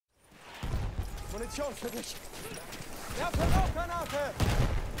Hi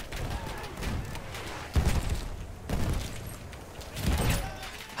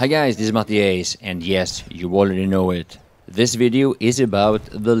guys, this is Mattias, and yes, you already know it. This video is about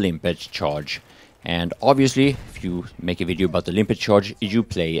the Limpet charge. And obviously, if you make a video about the Limpet charge, you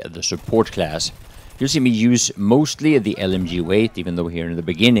play the support class. You'll see me use mostly the LMG weight, even though here in the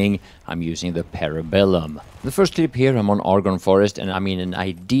beginning I'm using the Parabellum. The first clip here, I'm on Argon Forest, and I'm in an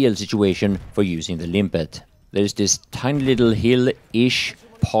ideal situation for using the Limpet. There's this tiny little hill-ish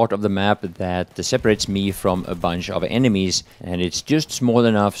part of the map that separates me from a bunch of enemies, and it's just small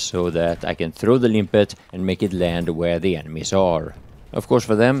enough so that I can throw the Limpet and make it land where the enemies are. Of course,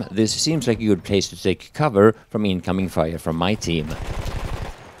 for them, this seems like a good place to take cover from incoming fire from my team.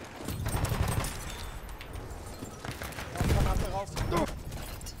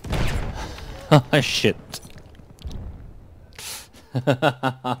 Shit.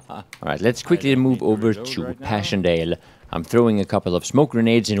 Alright, let's quickly move over to Passchendaele. I'm throwing a couple of smoke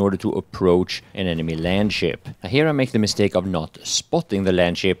grenades in order to approach an enemy landship. Now here I make the mistake of not spotting the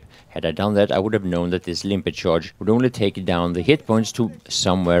landship. Had I done that, I would have known that this Limpet charge would only take down the hit points to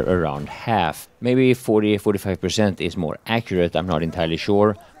somewhere around half. Maybe 40-45% is more accurate, I'm not entirely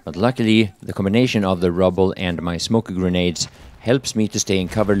sure. But luckily, the combination of the rubble and my smoke grenades helps me to stay in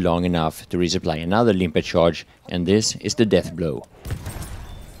cover long enough to resupply another Limpet charge, and this is the death blow.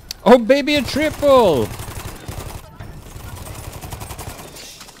 Oh baby, a triple!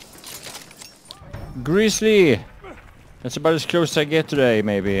 Grizzly! That's about as close as I get today,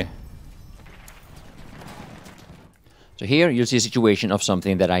 maybe. So here you'll see a situation of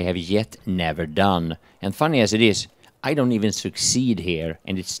something that I have yet never done. And funny as it is, I don't even succeed here,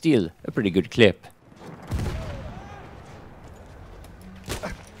 and it's still a pretty good clip.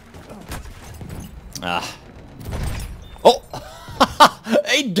 Ah. Oh!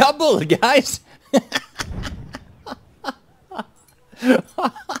 A double, guys!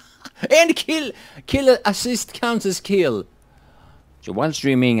 And kill assist counts as kill. So while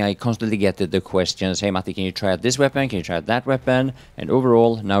streaming, I constantly get the questions, hey Matti, can you try out this weapon, can you try out that weapon? And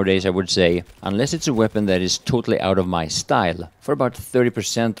overall, nowadays I would say, unless it's a weapon that is totally out of my style, for about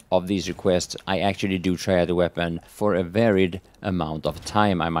 30% of these requests, I actually do try out the weapon for a varied amount of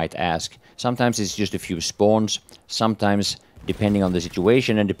time, I might ask. Sometimes it's just a few spawns, sometimes, depending on the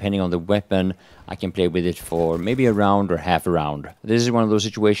situation and depending on the weapon, I can play with it for maybe a round or half a round. This is one of those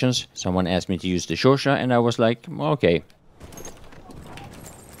situations. Someone asked me to use the Shosha, and I was like, okay.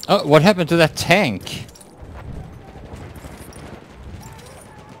 Oh, what happened to that tank?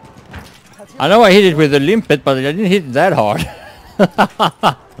 I know I hit it with the Limpet, but I didn't hit it that hard.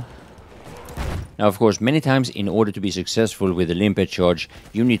 Now, of course, many times in order to be successful with the Limpet charge,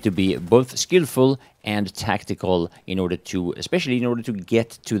 you need to be both skillful and tactical in order to, especially in order to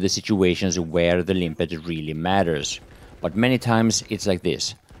get to the situations where the Limpet really matters. But many times it's like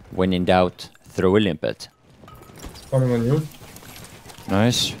this. When in doubt, throw a Limpet. Coming on you.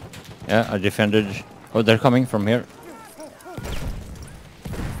 Nice. Yeah, I defended. Oh, they're coming from here.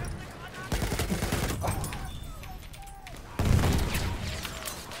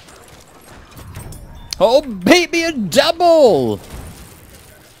 Oh, baby, a double!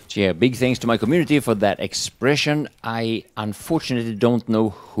 So yeah, big thanks to my community for that expression. I unfortunately don't know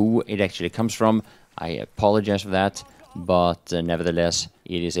who it actually comes from. I apologize for that, but nevertheless,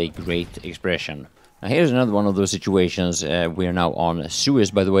 it is a great expression. Now here's another one of those situations, we are now on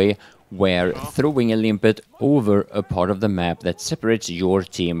Suez, by the way, where throwing a Limpet over a part of the map that separates your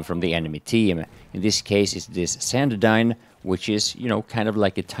team from the enemy team. In this case, it's this sand dune, which is, you know, kind of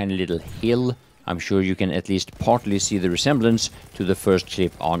like a tiny little hill. I'm sure you can at least partly see the resemblance to the first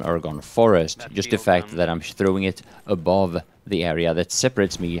clip on Argon Forest. Just the fact that I'm throwing it above the area that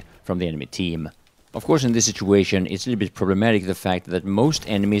separates me from the enemy team. Of course, in this situation, it's a little bit problematic, the fact that most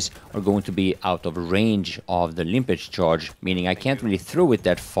enemies are going to be out of range of the Limpet charge, meaning I can't really throw it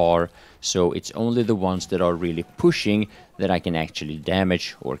that far, so it's only the ones that are really pushing that I can actually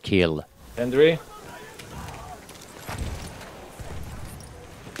damage or kill. Henry?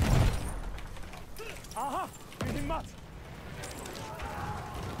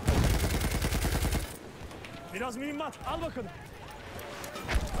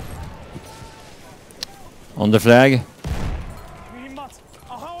 On the flag.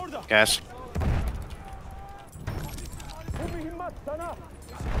 Gas.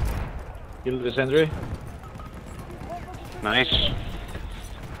 Kill the sentry. Nice.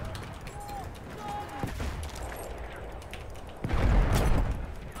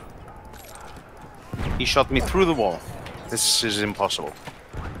 He shot me through the wall. This is impossible.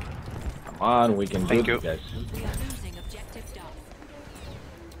 Come on, we can do it, guys.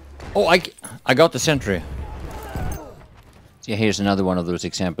 Oh, I got the sentry. So here's another one of those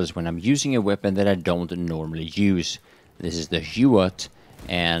examples when I'm using a weapon that I don't normally use. This is the Huot,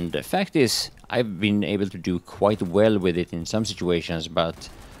 and the fact is, I've been able to do quite well with it in some situations, but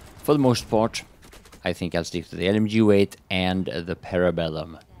for the most part, I think I'll stick to the LMG-8 and the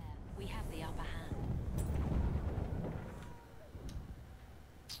Parabellum. We have the upper hand.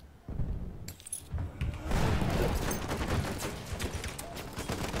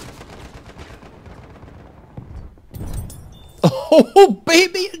 Oh,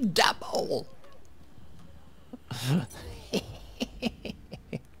 baby, a double!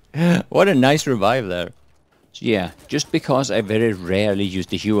 What a nice revive there. So yeah, just because I very rarely use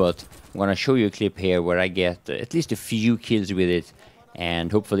the Huot, I'm gonna show you a clip here where I get at least a few kills with it,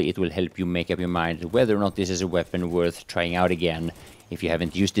 and hopefully it will help you make up your mind whether or not this is a weapon worth trying out again if you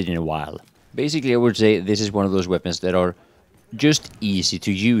haven't used it in a while. Basically, I would say this is one of those weapons that are just easy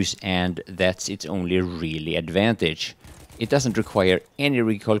to use, and that's its only really advantage. It doesn't require any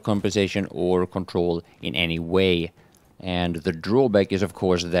recoil compensation or control in any way. And the drawback is, of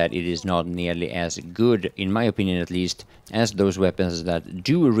course, that it is not nearly as good, in my opinion at least, as those weapons that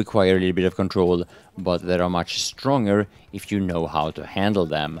do require a little bit of control, but that are much stronger if you know how to handle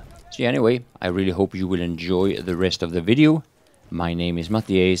them. So anyway, I really hope you will enjoy the rest of the video. My name is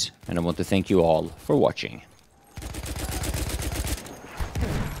Mattias, and I want to thank you all for watching.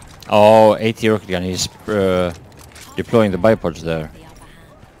 Oh, AT rocket gun is deploying the bipods there.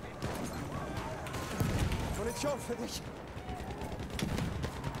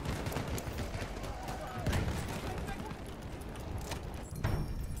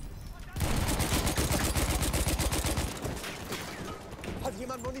 Hat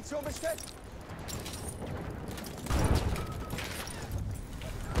jemand Munition bestellt?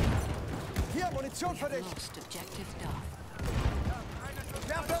 Hier, Munition für dich! Lost objective Duff.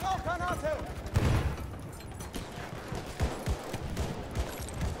 Werfe Rauchgranate!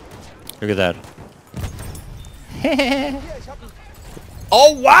 Look at that. Hier, ich hab ihn.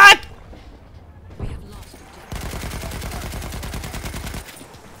 Oh, what? We have lost objective.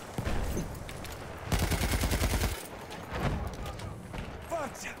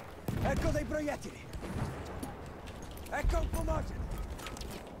 Forza! Ecco dei proiettili! Ecco un fumogeno!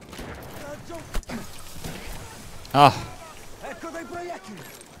 Laggiù! Ah, Ecco dei proiettili!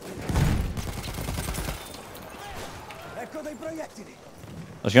 Ecco dei proiettili!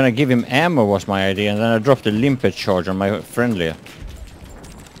 I was gonna give him ammo was my idea, and then I dropped a limpet charge on my friendly.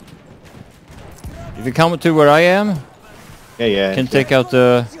 If you come to where I am, Yeah. can take out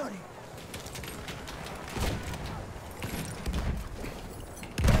the...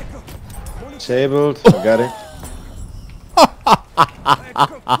 Disabled. Got it.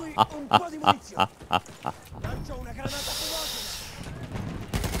 Ecco qui un po' di munizione! Lancio una granata fumogena!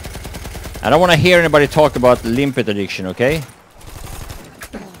 I don't want to hear anybody talk about limpet addiction, okay?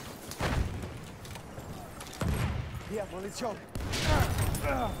 Hier, Munition!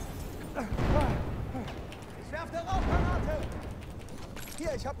 Ich werf eine Rauchgranate!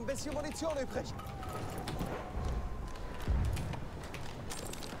 Hier, ich hab ein bisschen Munition übrig.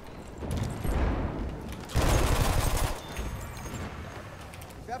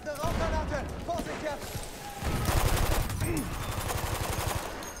 Ich werf eine Rauchgranate! Vorsicht jetzt!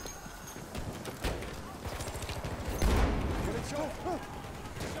 Munition!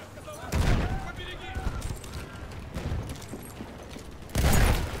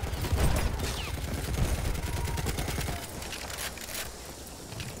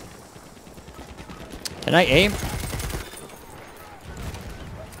 Can I aim?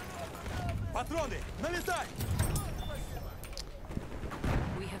 Патроны! Налетай!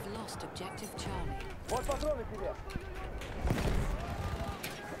 We have lost objective Charlie. Вот патроны тебе!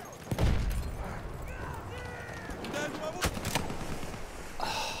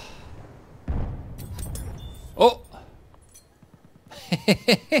 Oh!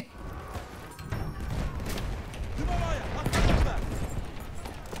 Дымовая! Осторожно!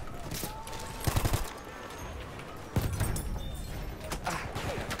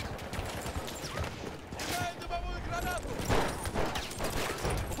 Кидай дымовую гранату!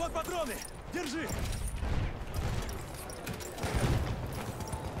 Вот патроны! Держи!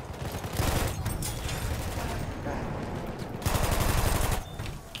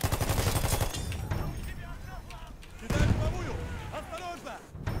 Кидай дымовую! Осторожно!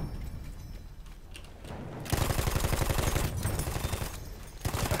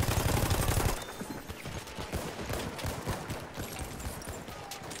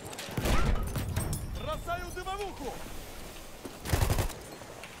 Бросаю дымовуху!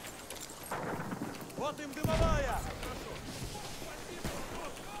 Вот им дымовая!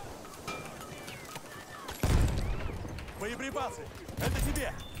 Боеприпасы! Это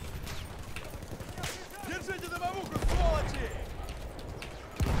тебе! Держите домовуху, сволочи!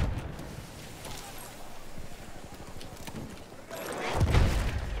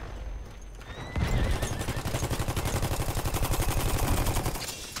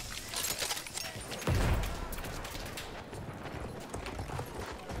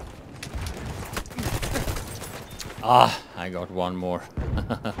 Ah, I got one more.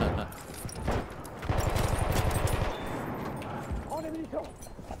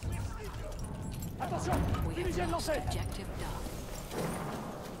 We have lost objective Duff.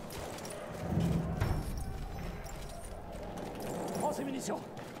 Prends ces munitions!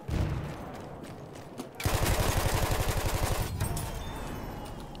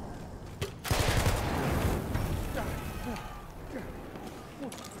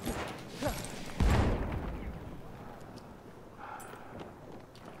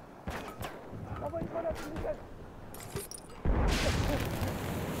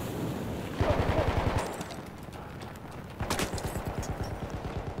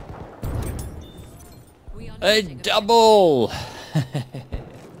 We are A losing double!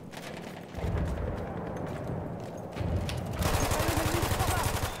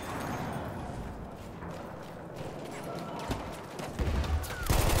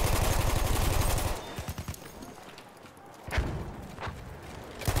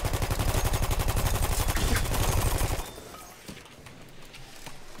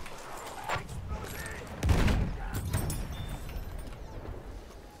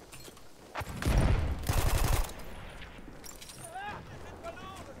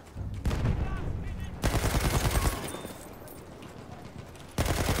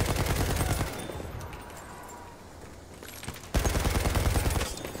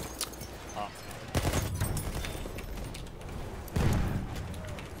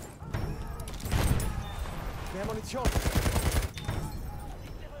 Mehr Munition!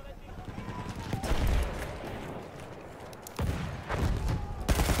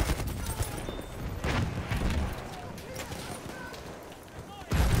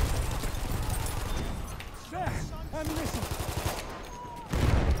 There! Ammunition!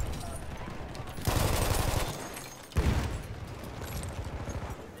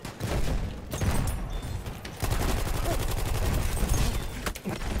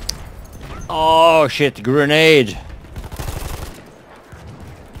 Oh shit, grenade!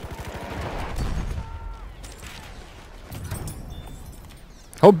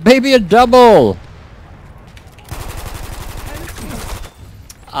 Oh baby, a double!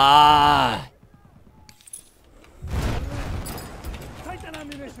 Ah! Take that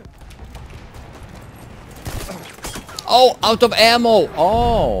ammunition! Oh, out of ammo!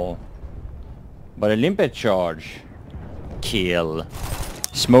 Oh! But a limpet charge. Kill.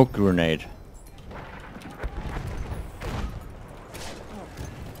 Smoke grenade.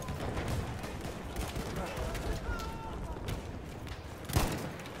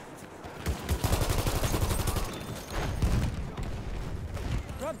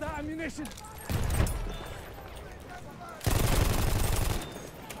 Grab that ammunition!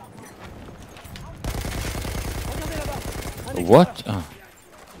 Regardez là-bas! What? Oh.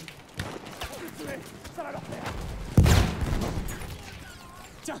 Ça va leur faire!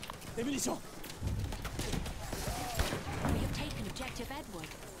 Tiens, des munitions! We have taken objective Edward.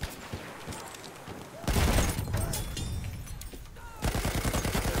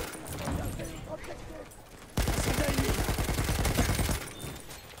 Soldat ennemi!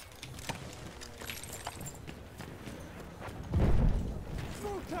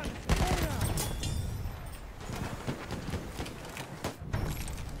 Sultan!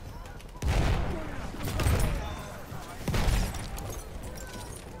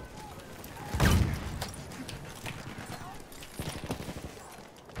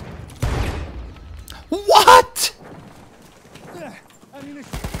 What? There!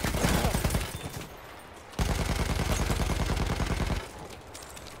 Ammunition!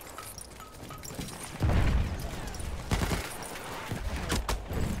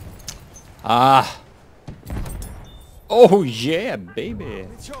 Ah. Oh yeah, baby.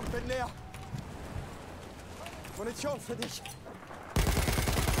 Munition, bin leer! Munition für dich!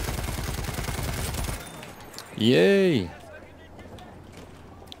 Yay.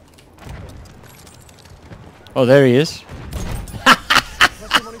 Oh, there he is. Was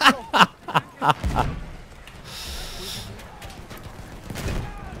die Munition?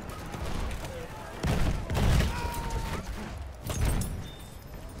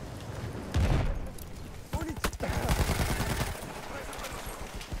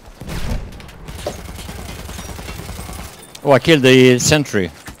 Oh, I killed the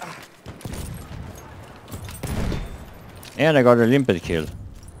sentry. And I got a limpet kill.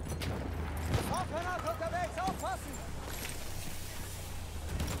 Rauchgranate unterwegs, aufpassen!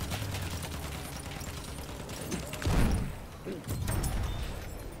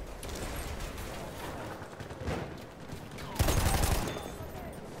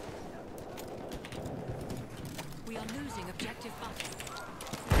 We are losing objective butter.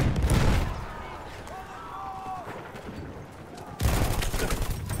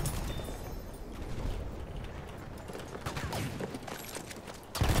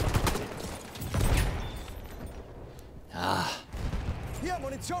 Hier,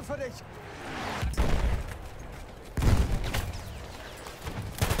 Munition für dich!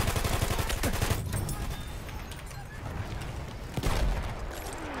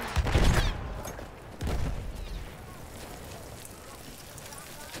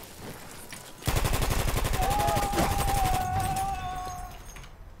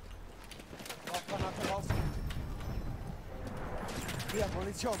 Rauchgranate raus! Hier,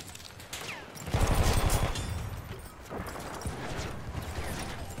 Munition!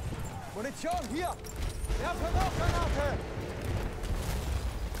 Munition, hier! Werfe Rauchgranate!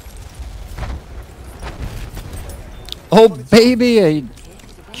 Oh baby, a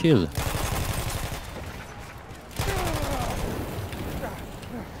kill.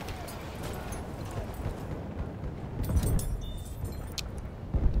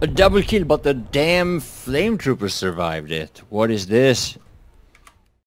 A double kill, but the damn flame troopers survived it. What is this?